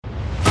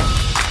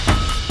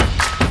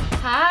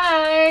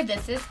Hi,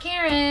 this is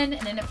Karen,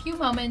 and in a few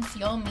moments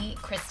you'll meet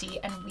Christy,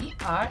 and we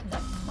are the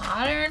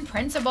Modern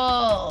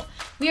Principal.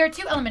 We are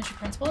two elementary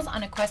principals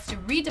on a quest to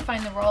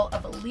redefine the role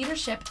of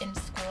leadership in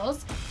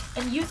schools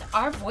and use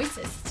our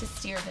voices to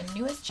steer the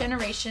newest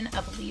generation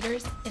of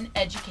leaders in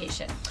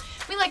education.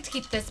 We like to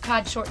keep this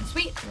pod short and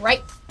sweet,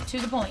 right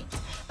to the point.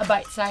 A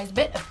bite-sized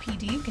bit of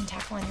PD you can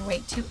tackle on your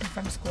way to and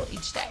from school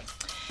each day.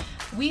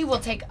 We will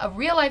take a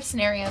real-life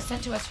scenario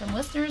sent to us from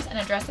listeners and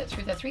address it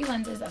through the three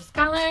lenses of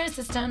scholar,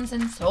 systems,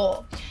 and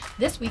soul.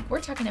 This week, we're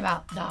talking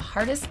about the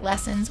hardest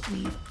lessons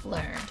we've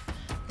learned.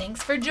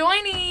 Thanks for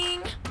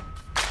joining!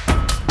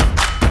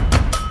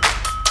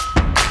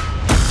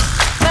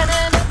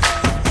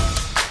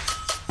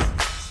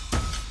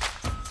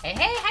 Hey,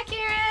 hi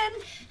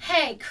Karen!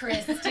 Hey,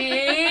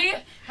 Christy!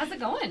 How's it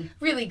going?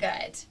 Really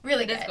good.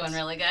 Really good. It is going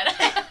really good.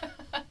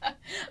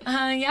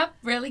 Yep,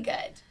 really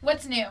good.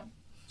 What's new?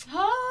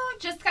 Oh,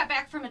 just got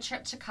back from a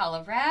trip to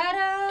Colorado.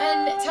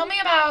 And tell me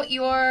about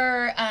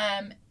your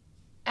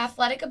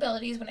athletic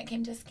abilities when it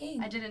came to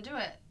skiing. I didn't do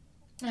it.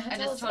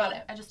 Tell us about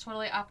it. I just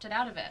totally opted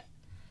out of it.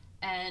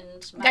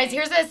 And Guys,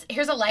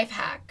 here's a life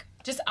hack.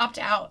 Just opt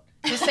out.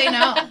 Just say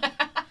no.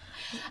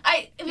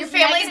 Your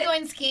family's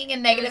going skiing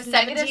in negative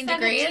 17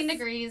 degrees. 17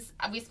 degrees.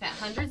 We spent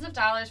hundreds of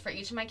dollars for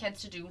each of my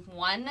kids to do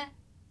one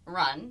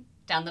run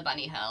down the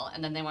bunny hill,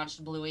 and then they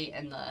watched Bluey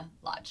in the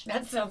lodge.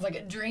 That sounds like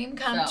a dream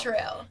come true.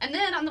 And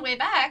then on the way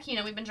back,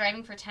 we've been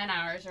driving for 10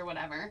 hours or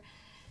whatever,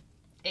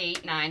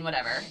 8, 9,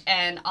 whatever,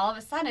 and all of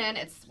a sudden,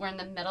 we're in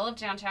the middle of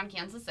downtown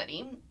Kansas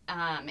City,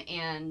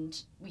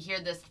 and we hear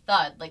this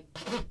thud, like,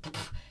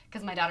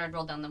 because my daughter had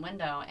rolled down the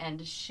window,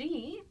 and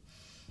she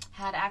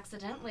had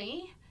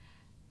accidentally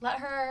let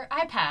her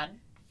iPad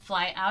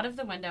fly out of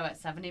the window at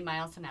 70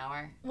 miles an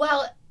hour.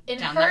 Well, in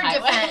her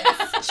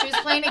defense, she was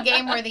playing a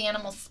game where the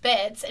animal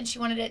spits, and she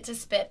wanted it to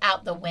spit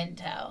out the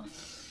window.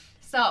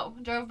 So,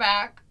 drove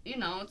back,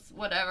 it's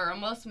whatever,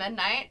 almost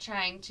midnight,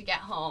 trying to get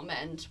home,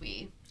 and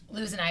we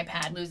lose an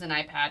iPad.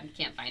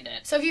 Can't find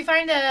it. So if you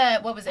find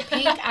a,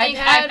 pink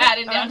iPad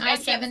in on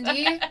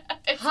I-70,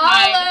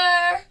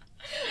 holler!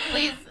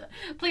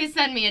 Please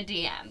send me a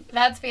DM.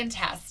 That's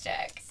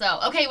fantastic. So,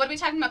 okay, what are we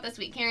talking about this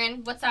week,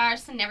 Karen? What's our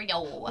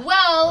scenario?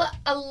 Well,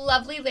 a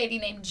lovely lady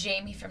named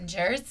Jamie from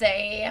Jersey.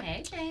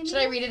 Hey, Jamie. Should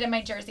I read it in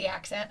my Jersey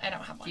accent? I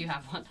don't have one. Do you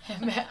have one?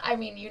 I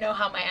mean, you know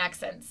how my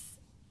accents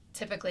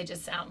typically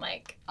just sound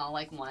like... All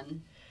like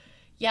one.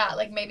 Yeah,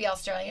 like maybe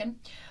Australian.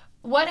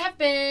 What have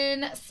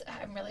been...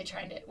 I'm really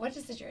trying to... What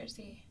is the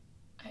Jersey?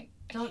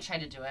 Don't try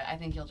to do it. I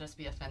think you'll just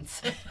be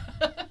offensive.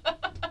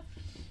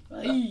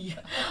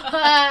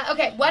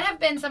 Okay, what have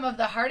been some of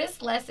the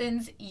hardest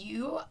lessons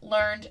you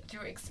learned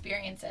through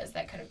experiences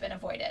that could have been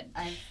avoided?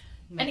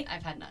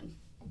 I've had none.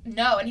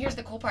 No, and here's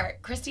the cool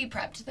part. Christy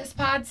prepped this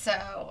pod,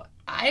 so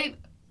I'm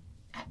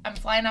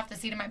flying off the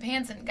seat of my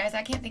pants, and guys,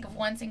 I can't think of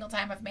one single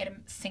time I've made a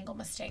single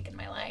mistake in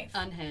my life.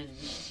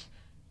 Unhinged.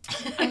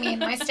 I mean,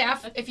 my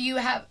staff, if you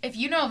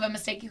know of a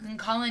mistake, you can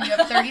call in. You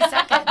have 30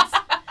 seconds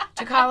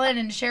to call in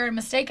and share a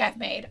mistake I've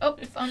made. Oh,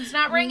 the phone's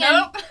not ringing.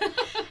 Nope.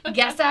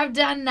 Guess I've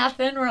done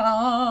nothing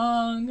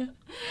wrong.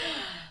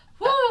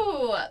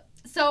 Woo!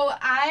 So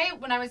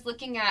when I was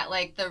looking at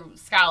the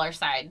scholar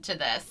side to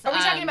this. Are we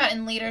talking about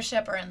in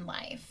leadership or in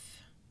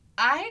life?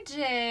 I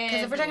did.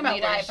 Because if we're talking about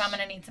life, I'm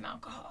going to need some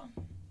alcohol.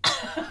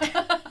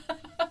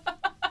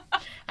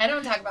 I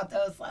don't talk about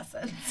those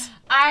lessons.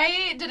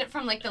 I did it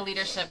from the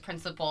leadership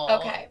principle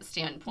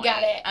standpoint.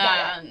 Got it.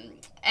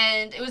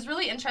 And it was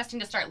really interesting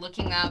to start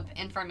looking up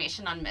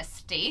information on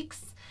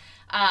mistakes.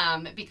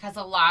 Because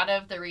a lot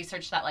of the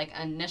research that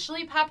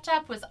initially popped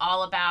up was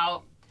all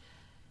about,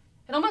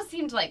 it almost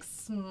seemed like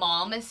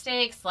small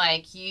mistakes,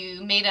 like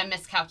you made a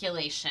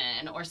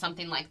miscalculation or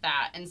something like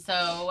that. And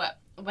so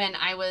when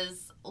I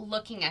was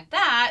looking at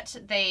that,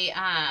 they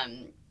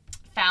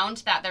found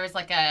that there was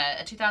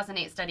a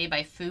 2008 study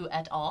by Fu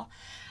et al.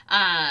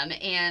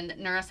 And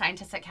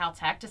neuroscientists at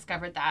Caltech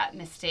discovered that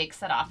mistakes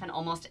set off an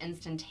almost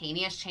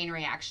instantaneous chain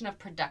reaction of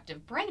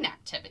productive brain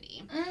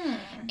activity.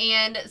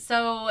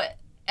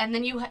 And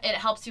then it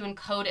helps you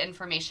encode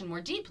information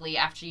more deeply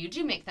after you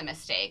do make the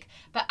mistake.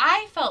 But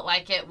I felt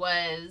like it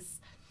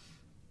was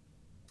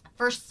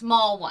for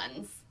small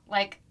ones,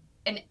 like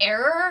an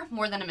error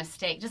more than a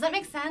mistake. Does that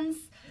make sense?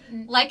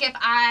 Like if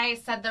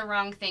I said the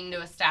wrong thing to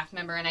a staff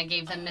member and I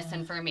gave them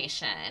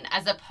misinformation,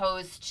 as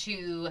opposed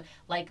to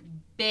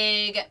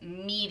big,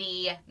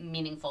 meaty,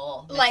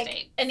 meaneful mistakes.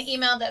 Like an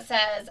email that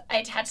says, I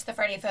attached the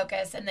Friday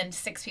Focus, and then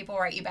 6 people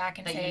write you back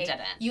and say,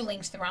 you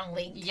linked the wrong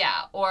link.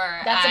 Yeah, or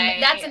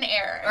that's an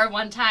error. Or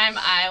one time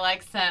I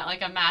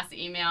sent a mass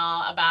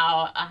email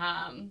about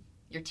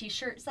your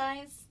t-shirt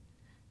size,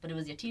 but it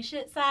was your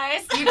t-shirt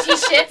size. Your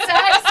t-shirt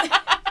size?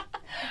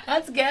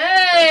 That's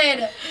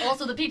good.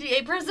 Also, the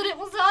PTA president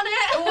was on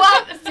it.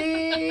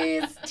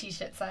 Whoopsies.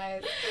 T-shirt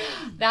size.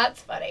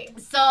 That's funny.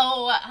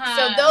 So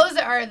those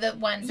are the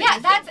ones.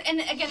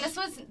 And again,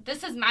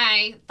 this is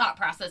my thought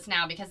process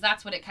now, because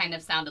that's what it kind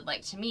of sounded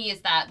like to me,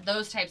 is that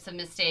those types of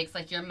mistakes,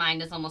 your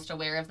mind is almost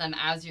aware of them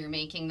as you're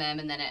making them,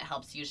 and then it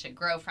helps you to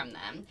grow from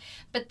them.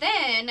 But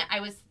then I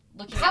was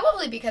looking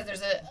Probably because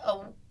there's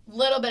a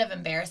little bit of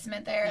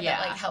embarrassment there that,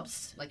 like,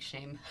 helps. Like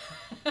shame.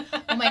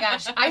 Oh, my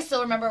gosh. I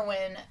still remember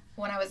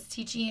when I was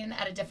teaching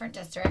at a different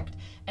district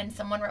and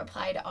someone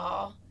replied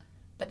all,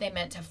 but they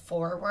meant to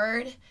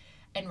forward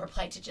and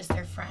replied to just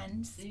their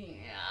friends.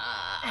 Yeah.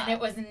 And it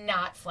was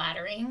not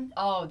flattering.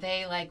 Oh,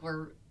 they, like,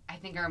 were... I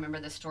think I remember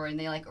the story, and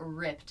they, like,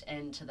 ripped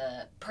into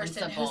the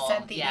person principal. who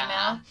sent the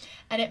email,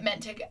 and it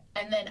meant to,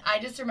 and then I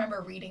just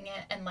remember reading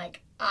it, and,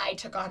 like, I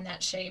took on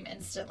that shame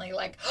instantly,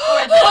 like,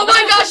 oh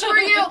my gosh, were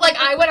you? Like,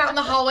 I went out in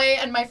the hallway,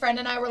 and my friend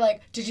and I were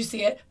like, did you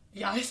see it?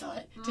 Yeah, I saw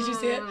it. Did you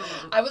see it?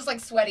 I was,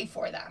 like, sweaty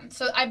for them.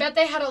 So I bet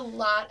they had a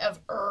lot of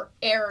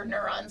error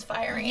neurons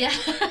firing. Yeah,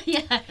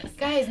 yes.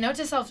 Guys, note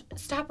to self,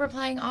 stop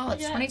replying all.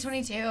 It's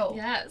 2022.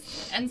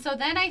 Yes. And so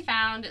then I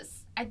found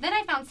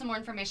some more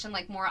information,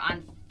 like, more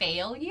on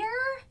failure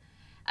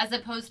as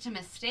opposed to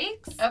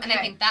mistakes. Okay. And I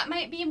think that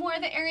might be more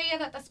the area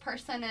that this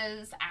person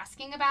is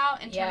asking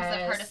about in terms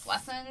of hardest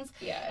lessons.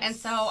 Yes. And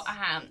so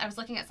I was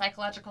looking at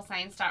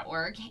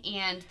psychologicalscience.org,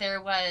 and there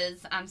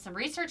was some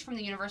research from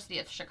the University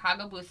of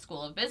Chicago Booth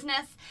School of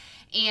Business,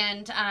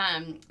 and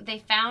they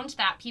found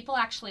that people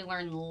actually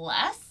learn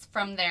less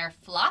from their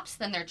flops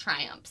than their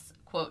triumphs,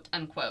 quote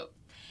unquote.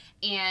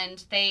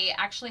 And they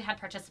actually had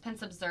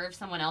participants observe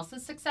someone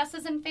else's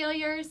successes and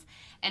failures,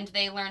 and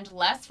they learned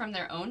less from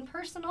their own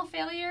personal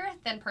failure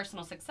than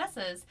personal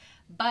successes,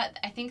 but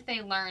I think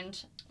they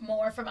learned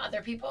more from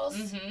other people's.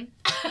 Mm-hmm.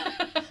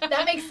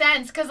 That makes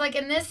sense, because, like,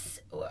 in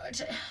this,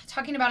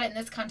 talking about it in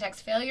this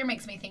context, failure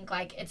makes me think,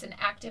 like, it's an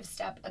active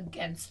step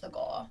against the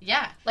goal.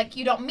 Yeah. Like,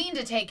 you don't mean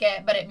to take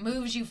it, but it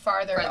moves you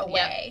farther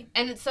away.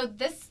 Yep. And so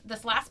this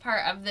last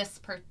part of this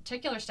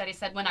particular study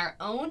said, when our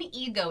own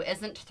ego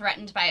isn't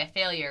threatened by a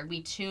failure,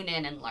 we tune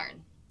in and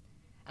learn.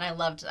 And I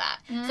loved that.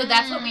 So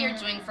that's what we are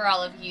doing for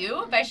all of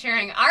you by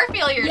sharing our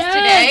failures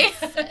today.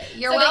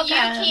 You're so welcome.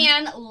 that you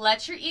can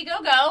let your ego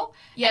go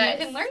and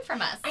you can learn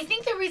from us. I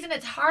think the reason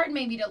it's hard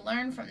maybe to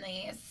learn from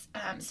these,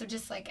 so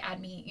just like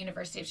add me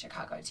University of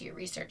Chicago to your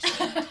research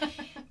team,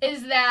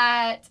 is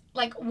that,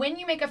 like, when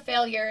you make a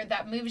failure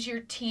that moves your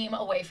team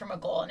away from a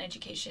goal in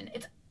education,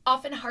 it's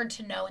often hard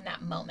to know in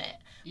that moment.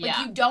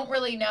 Like, you don't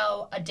really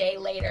know a day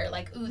later,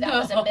 like, ooh, that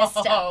was a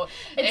misstep.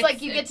 It's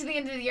like you get to the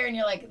end of the year and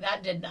you're like,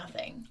 that did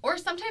nothing. Or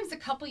sometimes a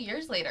couple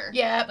years later.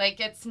 Yeah. Like,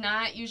 it's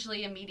not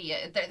usually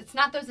immediate. It's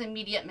not those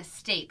immediate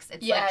mistakes.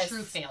 It's like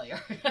true failure.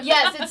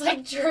 Yes, it's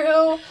like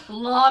true.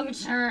 Long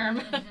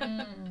term.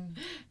 Mm-hmm.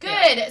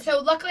 Good. Yeah.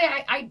 So luckily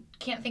I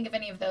can't think of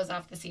any of those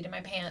off the seat of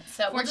my pants.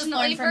 So we'll just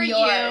learn from yours.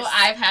 You,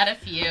 I've had a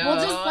few. We'll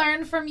just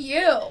learn from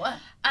you.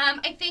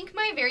 I think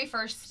my very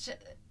first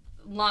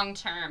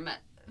long-term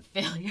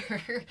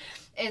failure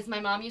is my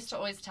mom used to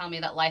always tell me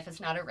that life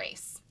is not a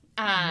race.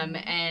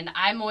 And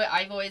I've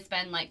always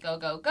been like, go,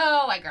 go,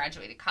 go. I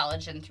graduated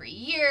college in 3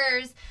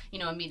 years,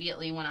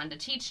 immediately went on to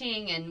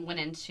teaching and went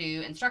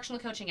into instructional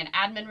coaching and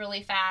admin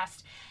really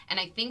fast. And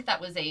I think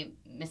that was a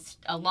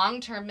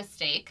long-term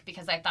mistake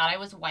because I thought I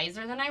was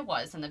wiser than I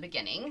was in the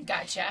beginning.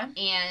 Gotcha.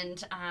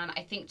 And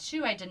I think,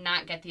 too, I did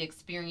not get the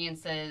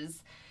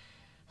experiences.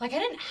 Like, I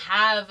didn't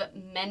have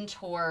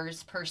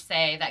mentors, per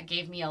se, that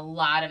gave me a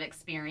lot of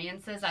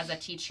experiences as a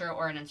teacher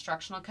or an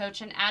instructional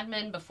coach and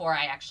admin before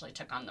I actually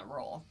took on the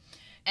role.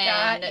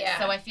 And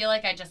so I feel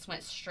like I just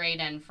went straight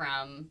in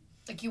from...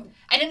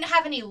 I didn't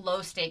have any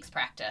low-stakes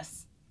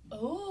practice.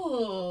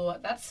 Ooh,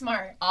 that's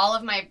smart. All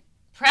of my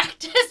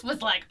practice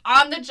was, like,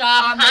 on the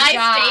job,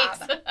 high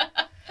stakes.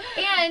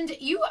 And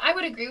I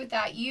would agree with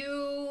that.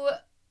 You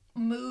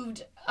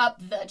moved up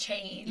the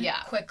chain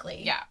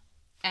quickly. Yeah.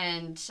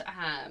 And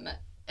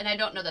I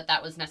don't know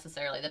that was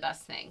necessarily the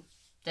best thing.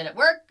 Did it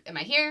work? Am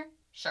I here?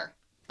 Sure.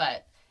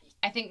 But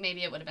I think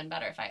maybe it would have been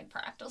better if I had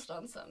practiced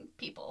on some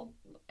people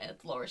in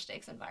lower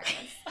stakes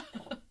environments.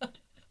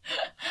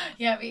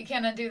 Yeah, but you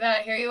can't undo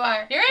that. Here you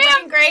are. Here I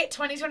am. Great.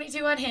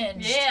 2022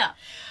 Unhinged. Yeah.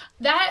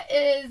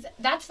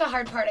 That's the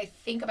hard part, I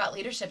think, about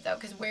leadership, though,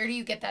 because where do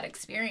you get that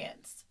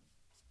experience?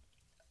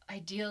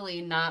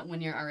 Ideally, not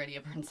when you're already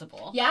a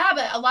principal. Yeah,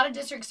 but a lot of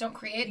districts don't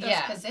create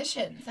those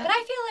positions. But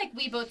I feel like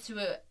we both do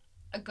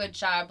a good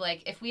job,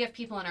 like, if we have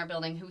people in our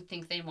building who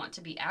think they want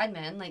to be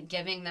admin, like,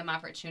 giving them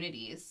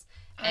opportunities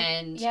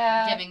and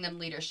giving them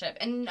leadership.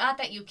 And not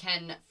that you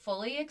can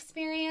fully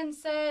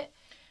experience it,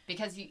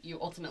 because you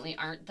ultimately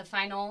aren't the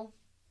final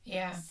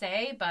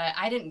say, but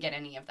I didn't get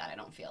any of that, I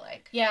don't feel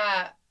like.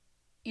 Yeah.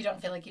 You don't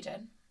feel like you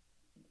did?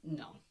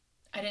 No.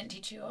 I didn't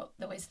teach you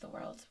the ways of the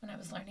world when I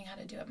was learning how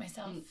to do it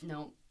myself.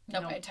 No.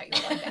 Nope, I taught you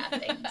a lot of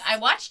bad things. I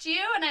watched you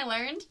and I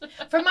learned.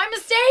 From my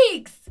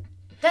mistakes!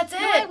 That's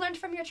it. No, I learned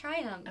from your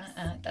triumphs.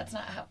 That's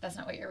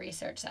not what your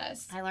research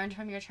says. I learned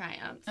from your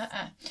triumphs.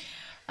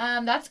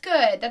 That's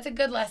good. That's a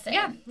good lesson.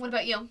 Yeah. What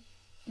about you?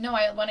 No,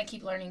 I want to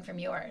keep learning from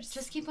yours.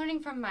 Just keep learning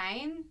from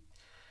mine.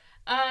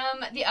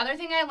 The other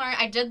thing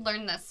I did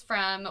learn this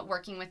from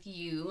working with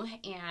you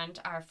and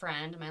our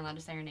friend, am I allowed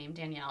to say her name,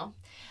 Danielle?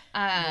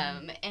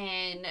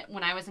 And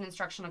when I was an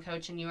instructional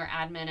coach and you were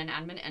admin and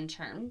admin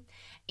intern,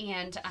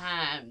 and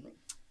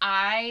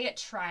I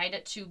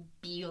tried to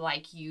be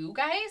like you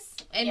guys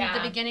in the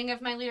beginning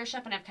of my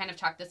leadership, and I've kind of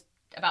talked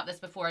about this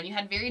before, and you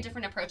had very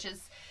different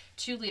approaches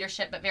to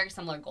leadership, but very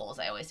similar goals,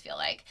 I always feel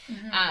like.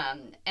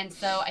 And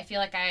so I feel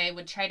like I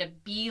would try to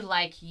be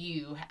like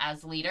you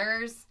as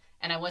leaders,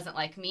 and I wasn't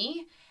like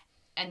me.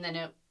 And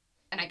then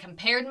I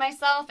compared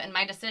myself and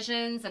my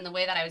decisions and the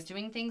way that I was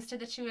doing things to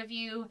the two of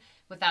you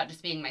without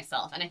just being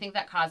myself. And I think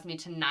that caused me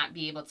to not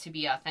be able to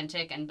be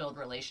authentic and build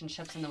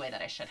relationships in the way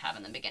that I should have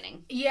in the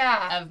beginning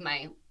of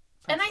my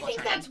and I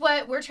think that's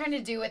what we're trying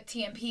to do with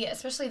TMP,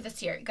 especially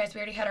this year. You guys, we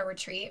already had our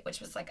retreat, which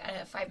was like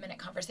a 5-minute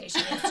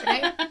conversation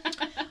yesterday.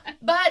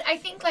 But I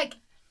think like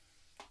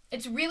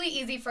it's really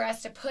easy for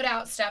us to put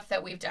out stuff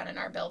that we've done in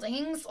our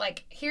buildings.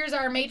 Like, here's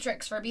our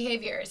matrix for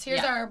behaviors.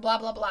 Here's our blah,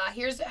 blah, blah.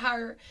 Here's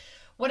our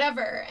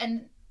whatever.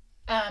 And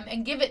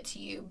give it to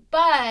you.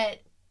 But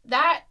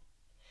that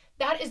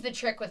is the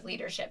trick with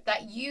leadership,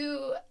 that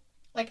you,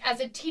 like, as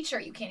a teacher,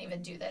 you can't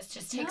even do this.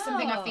 Just take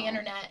something off the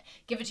internet,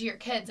 give it to your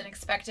kids, and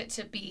expect it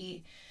to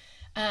be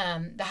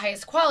the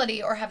highest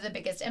quality or have the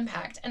biggest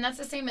impact. And that's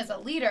the same as a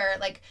leader.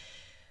 Like,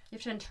 you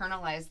have to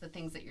internalize the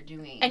things that you're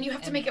doing. And you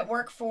have to make it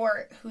work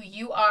for who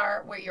you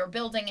are, where your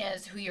building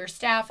is, who your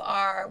staff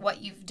are, what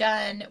you've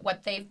done,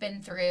 what they've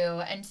been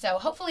through. And so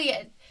hopefully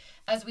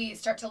as we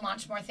start to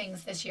launch more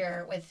things this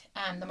year with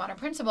the Modern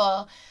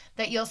Principal,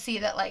 that you'll see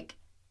that, like,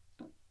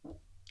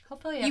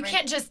 hopefully you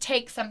can't just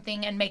take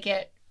something and make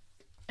it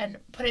and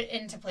put it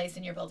into place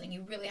in your building.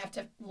 You really have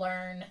to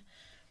learn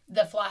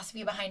the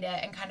philosophy behind it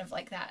and kind of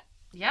like that.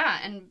 Yeah,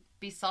 and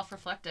be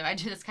self-reflective.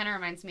 This kind of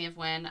reminds me of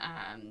when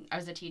I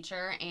was a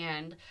teacher,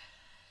 and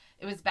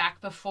it was back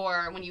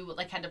before when you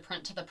like had to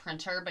print to the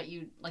printer, but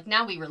you like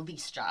now we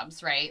release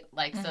jobs, right?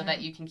 Like so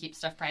that you can keep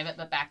stuff private.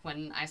 But back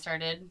when I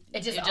started,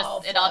 it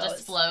all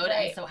just flowed.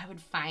 Right. And so I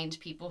would find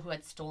people who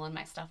had stolen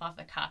my stuff off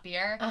the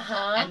copier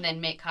and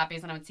then make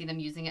copies, and I would see them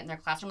using it in their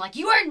classroom. Like,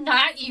 you are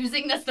not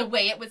using this the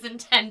way it was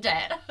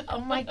intended. Oh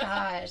my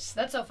gosh,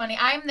 that's so funny.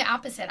 I'm the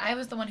opposite. I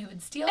was the one who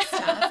would steal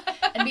stuff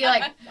and be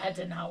like, that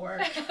did not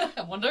work.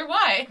 I wonder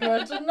why.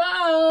 Good to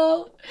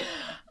know.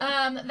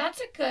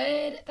 That's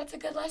a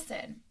good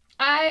lesson.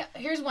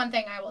 Here's one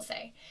thing I will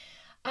say.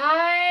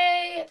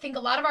 I think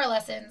a lot of our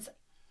lessons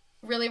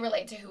really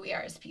relate to who we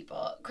are as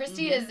people.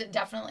 Christy is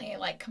definitely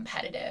like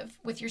competitive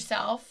with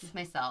yourself. With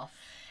myself.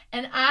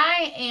 And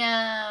I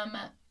am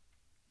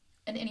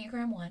an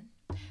Enneagram 1,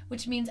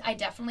 which means I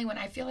definitely, when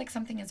I feel like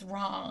something is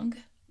wrong,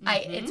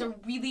 it's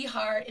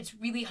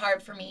really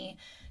hard for me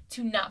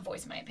to not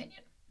voice my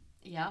opinion.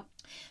 Yeah.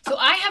 So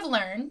I have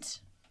learned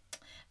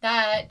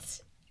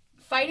that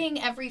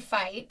fighting every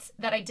fight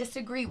that I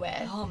disagree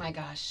with, oh my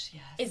gosh,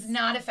 yes, is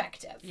not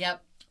effective.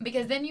 Yep.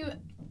 Because then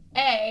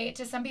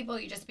to some people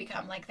you just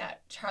become like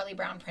that Charlie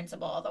Brown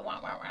principal, the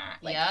wah wah wah.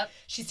 Like,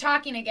 she's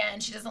talking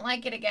again, she doesn't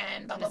like it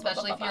again. Blah, blah,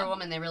 especially blah, blah, if you're a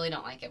woman, they really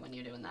don't like it when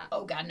you're doing that.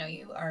 Oh God, no,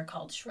 you are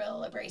called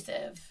shrill,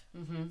 abrasive.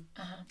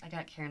 I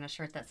got Karen a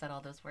shirt that said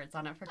all those words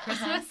on it for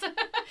Christmas.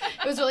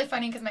 It was really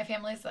funny because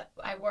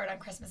I wore it on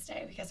Christmas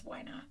Day because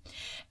why not?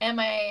 And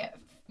my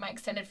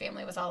extended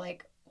family was all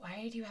like,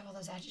 why do you have all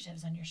those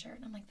adjectives on your shirt?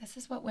 And I'm like, this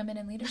is what women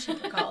in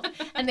leadership are called.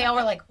 And they all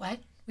were like, what?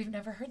 We've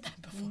never heard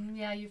that before.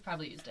 Yeah, you've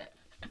probably used it.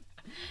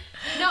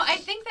 No, I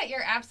think that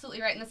you're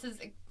absolutely right. And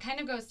it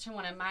kind of goes to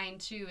one of mine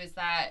too, is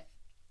that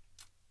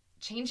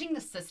changing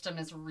the system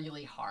is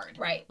really hard.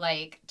 Right.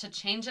 Like, to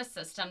change a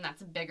system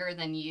that's bigger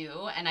than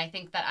you. And I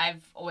think that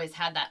I've always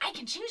had that I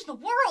can change the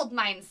world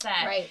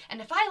mindset. Right.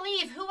 And if I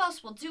leave, who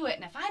else will do it?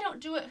 And if I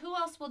don't do it, who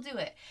else will do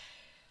it?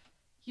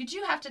 You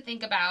do have to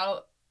think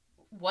about,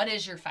 what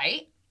is your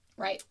fight?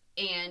 Right.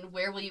 And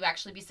where will you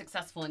actually be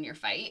successful in your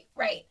fight?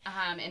 Right.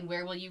 And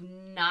where will you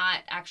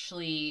not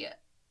actually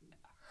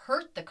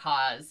hurt the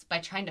cause by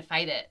trying to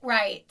fight it?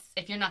 Right.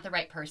 If you're not the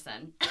right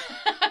person.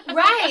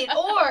 Right.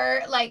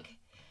 Or, like,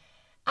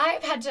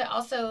 I've had to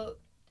also,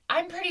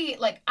 I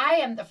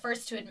am the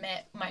first to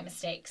admit my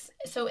mistakes.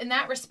 So in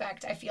that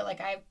respect, I feel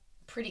like I have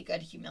pretty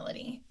good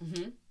humility.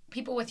 Mm-hmm.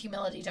 People with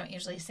humility don't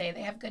usually say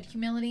they have good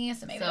humility,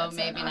 so maybe that's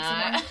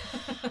not.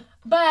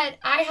 But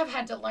I have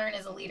had to learn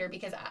as a leader,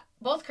 because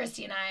both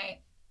Christy and I,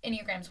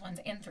 Enneagrams 1s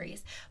and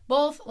 3s,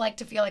 both like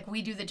to feel like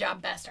we do the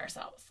job best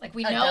ourselves. Like,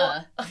 we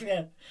know,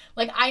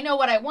 like, I know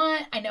what I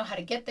want, I know how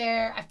to get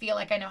there, I feel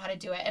like I know how to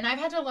do it. And I've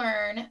had to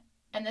learn,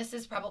 and this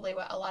is probably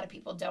what a lot of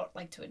people don't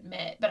like to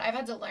admit, but I've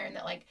had to learn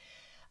that, like,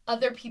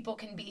 other people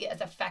can be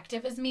as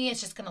effective as me,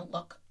 it's just going to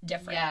look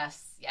different.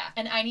 Yes, yeah.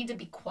 And I need to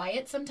be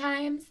quiet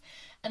sometimes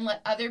and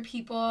let other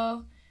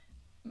people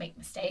make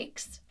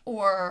mistakes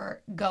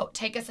or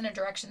take us in a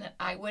direction that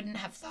I wouldn't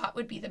have thought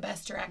would be the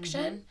best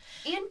direction.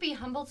 Mm-hmm. And be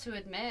humble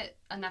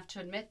enough to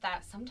admit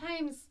that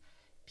sometimes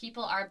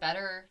people are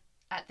better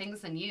at things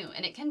than you.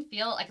 And it can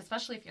feel like,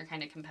 especially if you're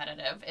kind of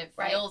competitive, it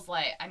feels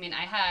like, I mean,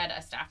 I had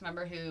a staff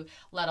member who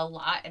led a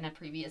lot in a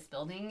previous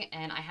building,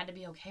 and I had to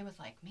be okay with,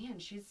 like, man,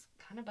 she's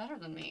kind of better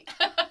than me.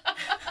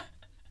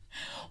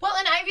 Well,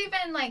 and I've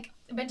even,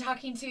 been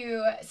talking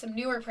to some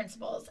newer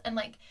principals, and,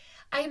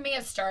 I may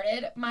have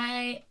started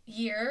my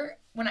year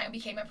when I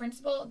became a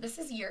principal. This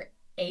is year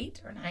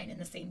 8 or 9 in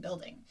the same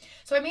building.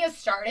 So I may have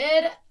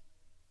started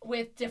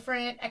with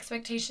different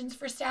expectations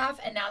for staff,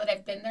 and now that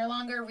I've been there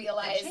longer,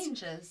 realize it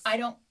changes. I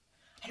don't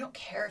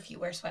care if you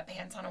wear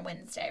sweatpants on a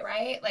Wednesday,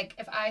 right? Like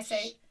if I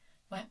say,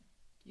 what?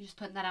 You just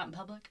putting that out in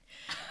public?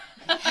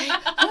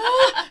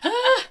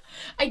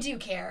 I do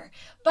care.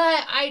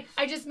 But I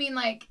just mean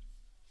like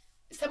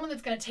someone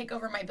that's going to take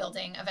over my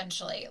building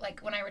eventually, like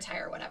when I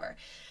retire or whatever,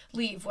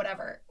 leave,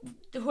 whatever.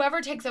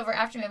 Whoever takes over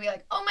after me will be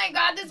like, oh my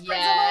God, this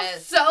principal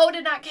so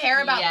did not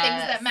care about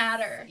things that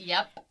matter.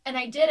 Yep. And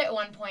I did at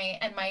one point,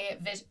 and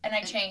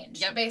I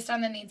changed based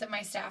on the needs of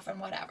my staff and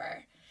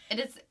whatever.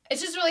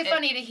 It's just really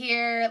funny to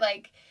hear,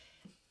 like,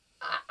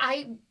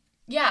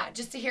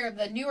 just to hear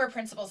the newer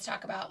principals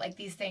talk about, like,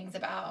 these things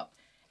about.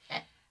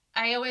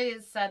 I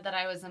always said that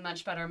I was a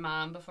much better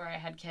mom before I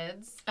had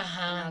kids.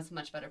 Uh-huh. And I was a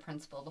much better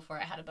principal before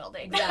I had a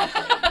building.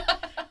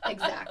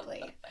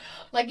 Exactly.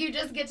 Like, you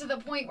just get to the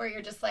point where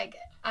you're just like,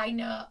 I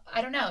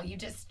don't know, you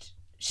just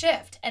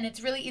shift. And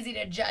it's really easy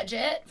to judge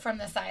it from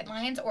the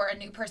sidelines, or a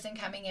new person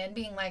coming in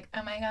being like,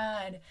 oh my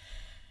God,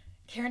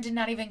 Karen did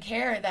not even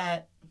care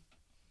that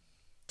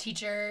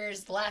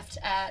teachers left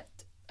at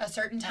a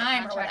certain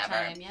time or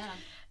whatever.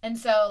 And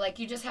so, like,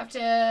 you just have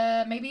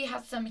to maybe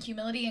have some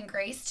humility and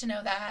grace to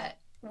know that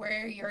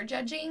where you're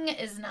judging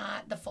is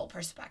not the full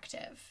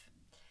perspective.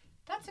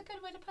 That's a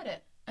good way to put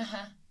it.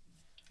 Uh-huh.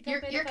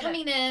 You're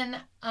coming in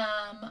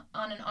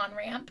on an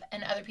on-ramp,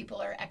 and other people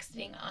are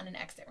exiting on an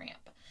exit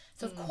ramp.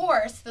 So, of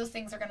course, those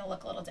things are going to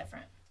look a little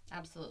different.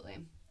 Absolutely.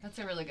 That's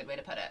a really good way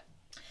to put it.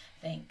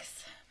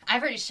 Thanks.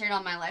 I've already shared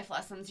all my life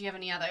lessons. Do you have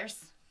any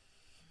others?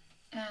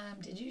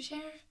 Did you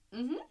share?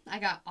 Mm-hmm. I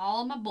got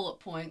all my bullet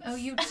points. Oh,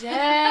 you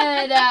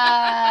did.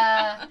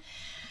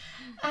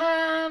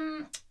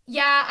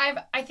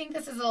 I think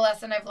this is a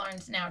lesson I've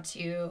learned now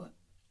too.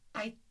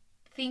 I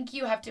think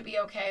you have to be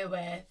okay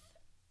with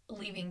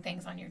leaving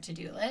things on your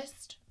to-do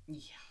list.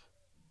 Yeah.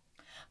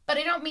 But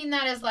I don't mean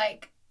that as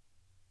like,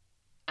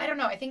 I don't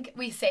know. I think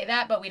we say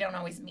that, but we don't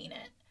always mean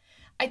it.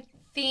 I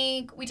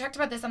think we talked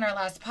about this on our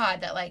last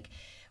pod, that like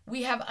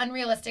we have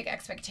unrealistic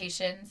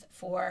expectations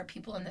for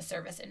people in the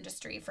service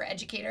industry, for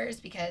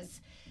educators,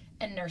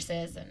 and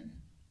nurses, and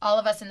all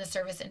of us in the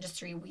service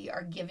industry, we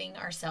are giving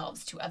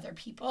ourselves to other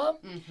people.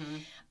 Mm-hmm.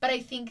 But I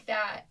think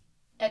that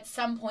at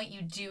some point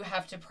you do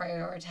have to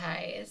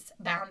prioritize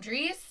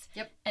boundaries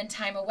and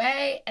time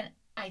away. And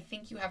I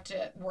think you have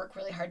to work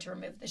really hard to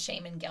remove the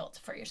shame and guilt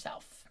for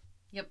yourself.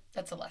 Yep.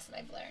 That's a lesson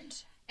I've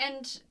learned.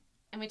 And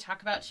we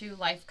talk about too,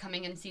 life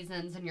coming in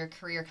seasons and your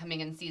career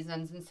coming in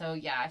seasons. And so,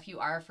 if you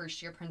are a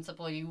first-year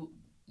principal, you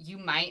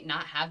might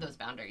not have those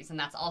boundaries. And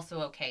that's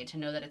also okay to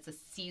know that it's a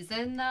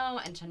season, though,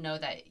 and to know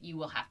that you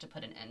will have to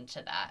put an end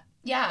to that.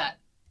 Yeah. That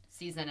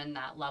season and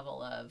that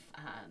level of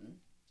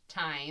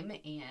time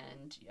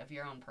and of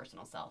your own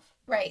personal self.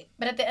 Right.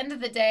 But at the end of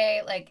the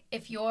day, like,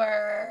 if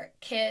your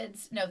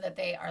kids know that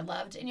they are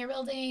loved in your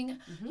building,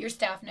 your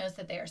staff knows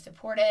that they are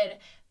supported,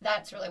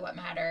 that's really what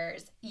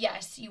matters.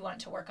 Yes, you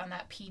want to work on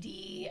that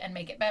PD and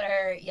make it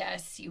better.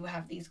 Yes, you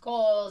have these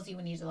goals. You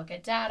need to look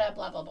at data,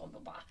 blah, blah, blah, blah,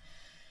 blah.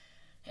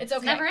 It's okay.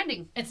 It's never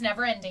ending. It's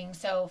never ending.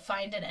 So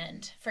find an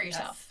end for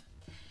yourself.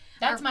 Yes.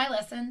 That's my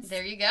lessons.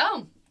 There you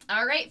go.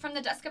 All right, from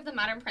the desk of the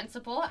Modern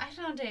Principal, I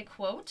found a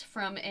quote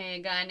from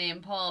a guy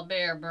named Paul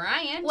Bear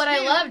Bryant. What I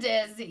loved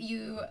is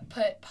you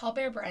put Paul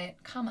Bear Bryant,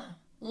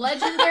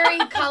 legendary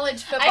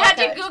college football coach.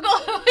 I had to Google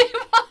who he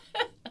was.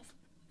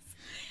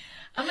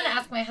 I'm going to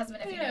ask my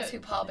husband if he knows who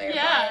Paul Bear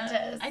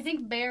Bryant is. I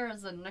think Bear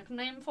is a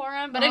nickname for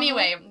him. But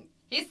anyway,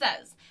 he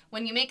says,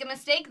 when you make a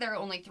mistake, there are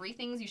only 3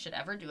 things you should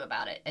ever do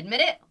about it.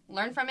 Admit it,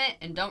 learn from it,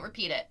 and don't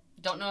repeat it.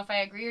 Don't know if I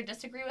agree or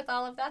disagree with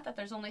all of that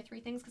there's only 3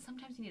 things, because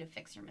sometimes you need to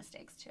fix your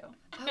mistakes too.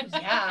 Oh,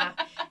 yeah.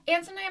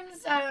 And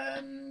sometimes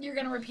you're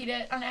going to repeat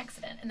it on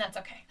accident, and that's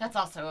okay. That's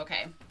also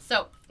okay.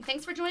 So,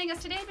 thanks for joining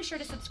us today. Be sure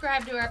to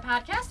subscribe to our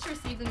podcast to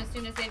receive them as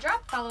soon as they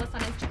drop. Follow us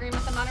on Instagram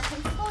at The Modern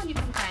Principal, and you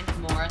can